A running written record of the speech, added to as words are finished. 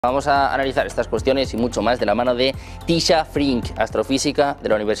Vamos a analizar estas cuestiones y mucho más de la mano de Tessa Frinke, astrofísica de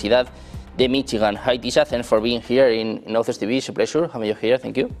la Universidad de Michigan. Hi Tessa, thanks for being here in Negocios TV. It's a pleasure having you here.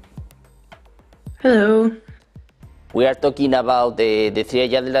 Thank you. Hello. We are talking about the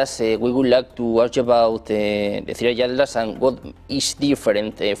three atlas. We would like to ask you about the three atlas and what is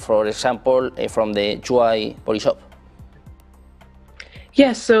different, for example, from the Oumuamua y Borisov.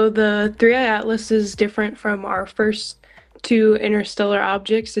 Yes, so the 3i atlas is different from our first two interstellar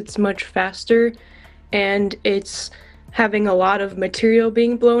objects. It's much faster, and it's having a lot of material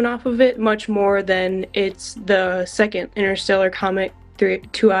being blown off of it, much more than it's the second interstellar comet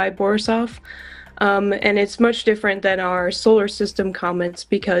 2i Borisov. And it's much different than our solar system comets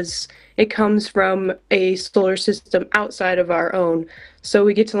because it comes from a solar system outside of our own. So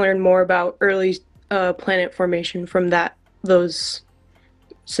we get to learn more about early planet formation from those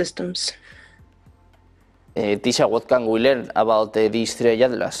systems. Tessa, what can we learn about these three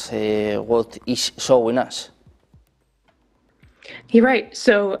atlas? What is showing us? You're right.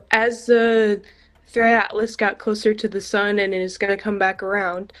 So as the 3i atlas got closer to the sun and is going to come back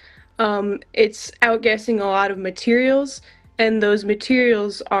around, it's outgassing a lot of materials, and those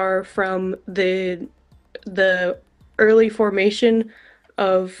materials are from the early formation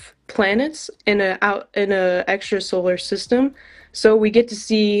of planets in a extrasolar system. So we get to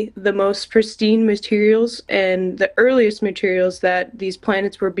see the most pristine materials and the earliest materials that these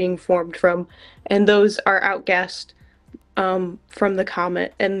planets were being formed from, and those are outgassed from the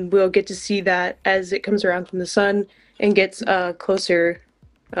comet, and we'll get to see that as it comes around from the sun and gets closer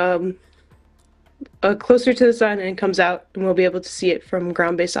to the sun and comes out, and we'll be able to see it from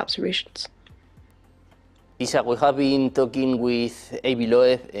ground-based observations. Tessa, we have been talking with Avi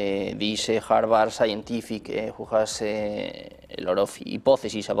Loeb, this Harvard scientific who has a lot of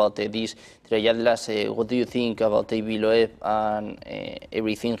hypotheses about these three atlas. What do you think about Avi Loeb and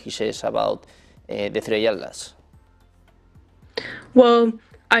everything he says about the three atlas? Well,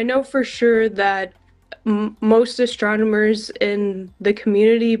 I know for sure that most astronomers in the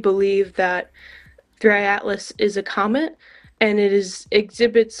community believe that 3i atlas is a comet, and it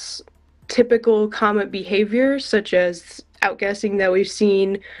exhibits typical comet behavior, such as outgassing that we've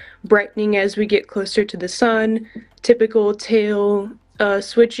seen, brightening as we get closer to the sun, typical tail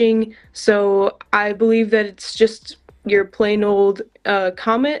switching. So I believe that it's just your plain old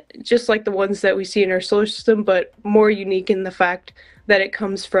comet, just like the ones that we see in our solar system, but more unique in the fact that it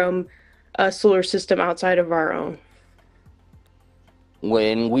comes from a solar system outside of our own.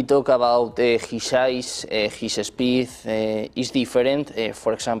 When we talk about his size, his speed is different,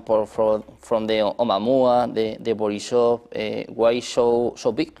 for example, from the Oumuamua, the Borisov. Why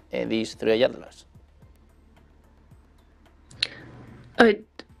so big, these three atlas?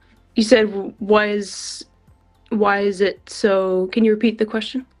 You said why is it so? Can you repeat the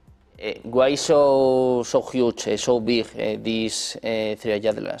question? Why so huge, so big, these three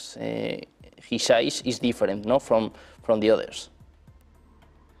atlas? His size is different, no, from the others.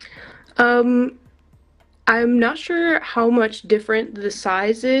 I'm not sure how much different the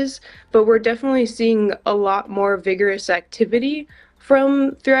size is, but we're definitely seeing a lot more vigorous activity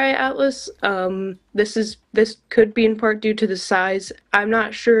from 3i atlas. This could be in part due to the size. I'm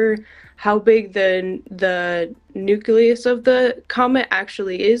not sure how big the nucleus of the comet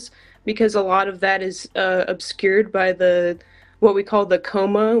actually is, because a lot of that is obscured by what we call the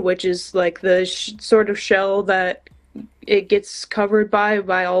coma, which is like the sort of shell that it gets covered by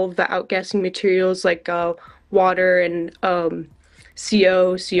all of the outgassing materials like water and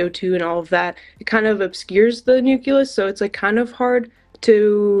CO2 and all of that. It kind of obscures the nucleus, so it's like kind of hard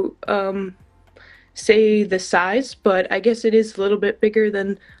to say the size, but I guess it is a little bit bigger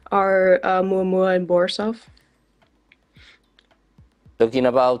than our Oumuamua and Borisov. Talking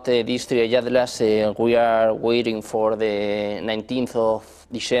about these three atlas, we are waiting for the 19th of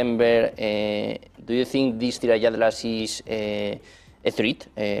December. Do you think this three atlas is a threat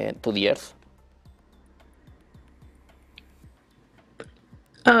to the Earth?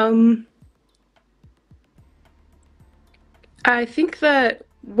 I think that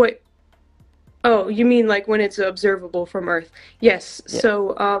oh, you mean like when it's observable from Earth? Yes. Yeah.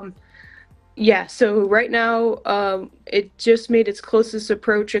 So so right now it just made its closest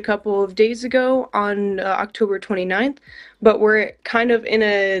approach a couple of days ago on October 29th, but we're kind of in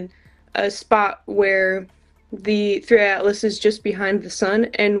a spot where the 3i atlas is just behind the sun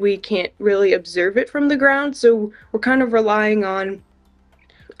and we can't really observe it from the ground, so we're kind of relying on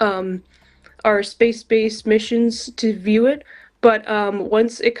our space-based missions to view it. But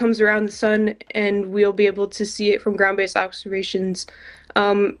once it comes around the sun, and we'll be able to see it from ground-based observations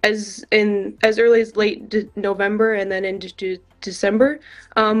as early as late November and then into December.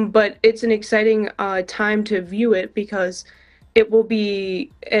 But it's an exciting time to view it because it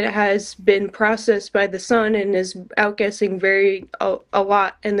has been processed by the sun and is outgassing a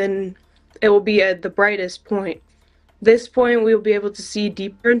lot, and then it will be at the brightest point. This point, we will be able to see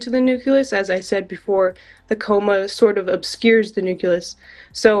deeper into the nucleus. As I said before, the coma sort of obscures the nucleus.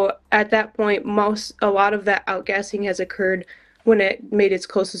 So at that point, a lot of that outgassing has occurred when it made its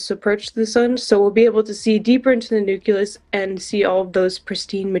closest approach to the sun. So we'll be able to see deeper into the nucleus and see all of those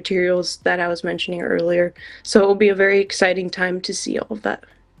pristine materials that I was mentioning earlier. So it will be a very exciting time to see all of that.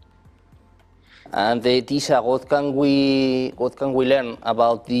 And Tessa, what can we learn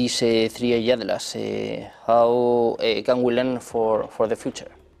about these three Yadlas? How can we learn for the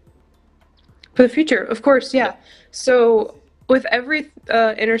future? For the future, of course, yeah. So with every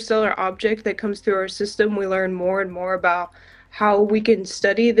interstellar object that comes through our system, we learn more and more about how we can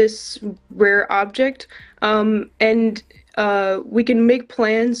study this rare object, and we can make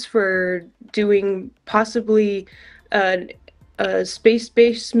plans for doing possibly a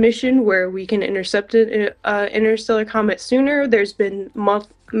space-based mission where we can intercept an interstellar comet sooner. There's been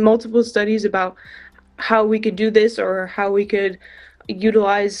multiple studies about how we could do this, or how we could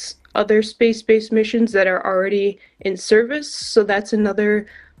utilize other space-based missions that are already in service. So that's another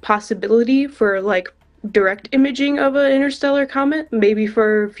possibility for like direct imaging of an interstellar comet, maybe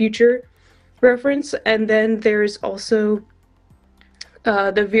for future reference. And then there's also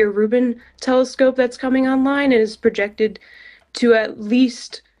the Vera Rubin telescope that's coming online and is projected to at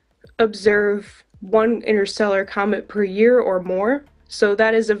least observe one interstellar comet per year or more. So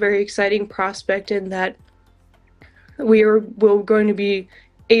that is a very exciting prospect, in that we're going to be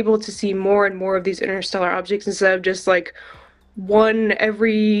able to see more and more of these interstellar objects instead of just like one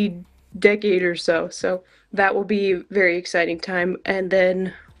every decade or so. So that will be a very exciting time. And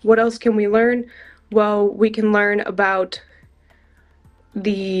then what else can we learn? Well, we can learn about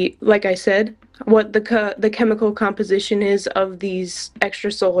like I said, what the chemical composition is of these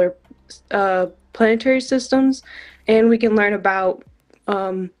extrasolar planetary systems, and we can learn about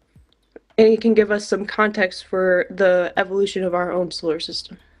and it can give us some context for the evolution of our own solar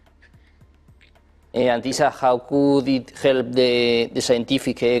system. And Tessa, how could it help the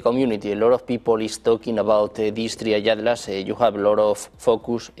scientific community? A lot of people is talking about these three Yadlas. You have a lot of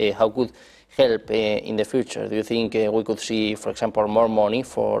focus. How could help in the future? Do you think we could see, for example, more money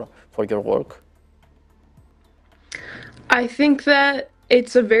for your work? I think that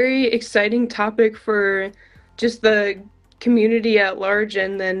it's a very exciting topic for just the community at large,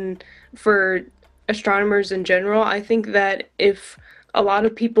 and then for astronomers in general. I think that if a lot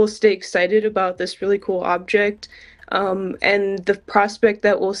of people stay excited about this really cool object, and the prospect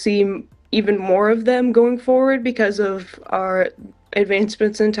that we'll see even more of them going forward because of our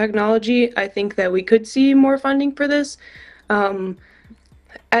advancements in technology, I think that we could see more funding for this.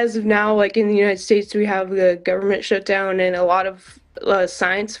 As of now, like in the United States, we have the government shutdown, and a lot of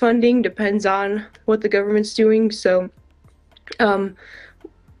science funding depends on what the government's doing. So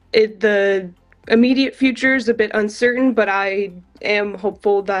the immediate future is a bit uncertain, but I am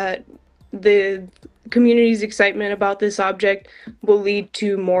hopeful that the community's excitement about this object will lead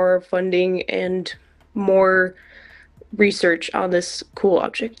to more funding and more research on this cool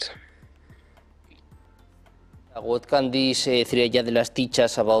object. What can these three Yadlas teach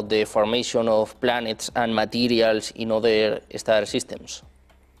us about the formation of planets and materials in other star systems?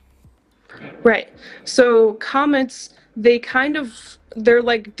 Right. So comets, they're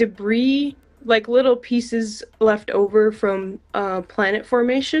like debris, like little pieces left over from planet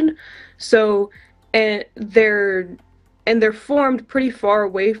formation. So they're formed pretty far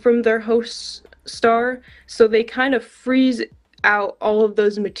away from their host star. So they kind of freeze out all of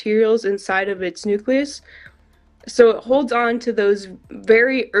those materials inside of its nucleus. So it holds on to those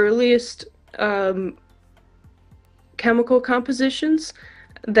very earliest chemical compositions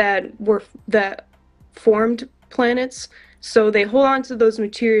that formed planets. So they hold on to those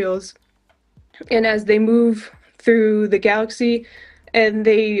materials, and as they move through the galaxy and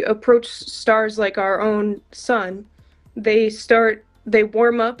they approach stars like our own sun, they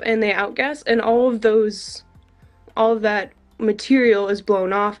warm up and they outgas, and all of that material is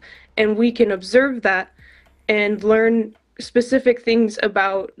blown off, and we can observe that and learn specific things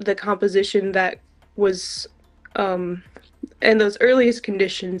about the composition that was in those earliest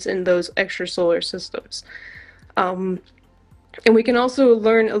conditions in those extrasolar systems. And we can also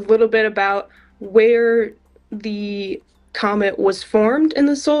learn a little bit about where the comet was formed in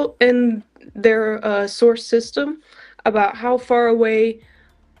their source system. about how far away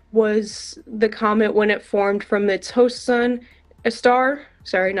was the comet when it formed from its host sun, a star,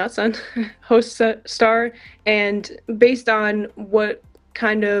 sorry, not sun, host star, and based on what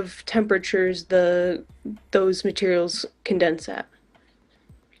kind of temperatures those materials condense at.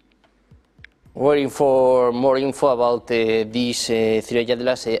 Waiting for more info about these three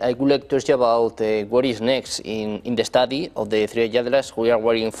Yadlas, I would like to ask you about what is next in the study of the three Yadlas. We are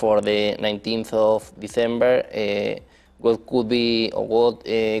waiting for the 19th of December. What could be, or what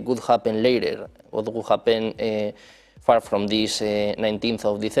would happen later? What would happen far from this 19th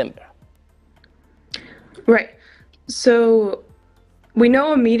of December? Right. So we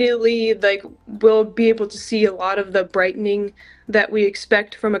know immediately, like, we'll be able to see a lot of the brightening that we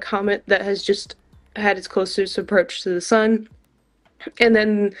expect from a comet that has just had its closest approach to the sun. And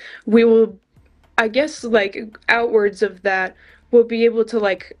then we will, I guess, like, outwards of that, we'll be able to,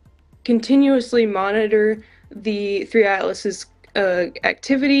 like, continuously monitor the three atlases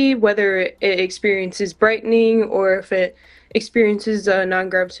activity, whether it experiences brightening or if it experiences a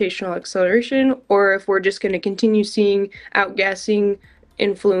non-gravitational acceleration, or if we're just going to continue seeing outgassing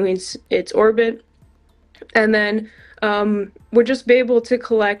influence its orbit. And then we'll just be able to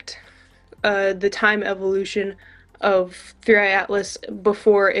collect the time evolution of 3i Atlas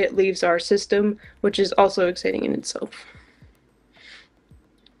before it leaves our system, which is also exciting in itself.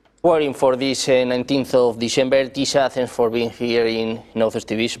 Waiting for this 19th of December. Tessa, thanks for being here in Negocios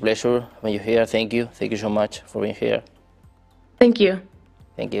TV. It's a pleasure when you're here. Thank you. Thank you so much for being here. Thank you.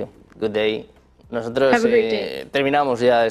 Thank you. Good day. Nosotros Have a great day. terminamos ya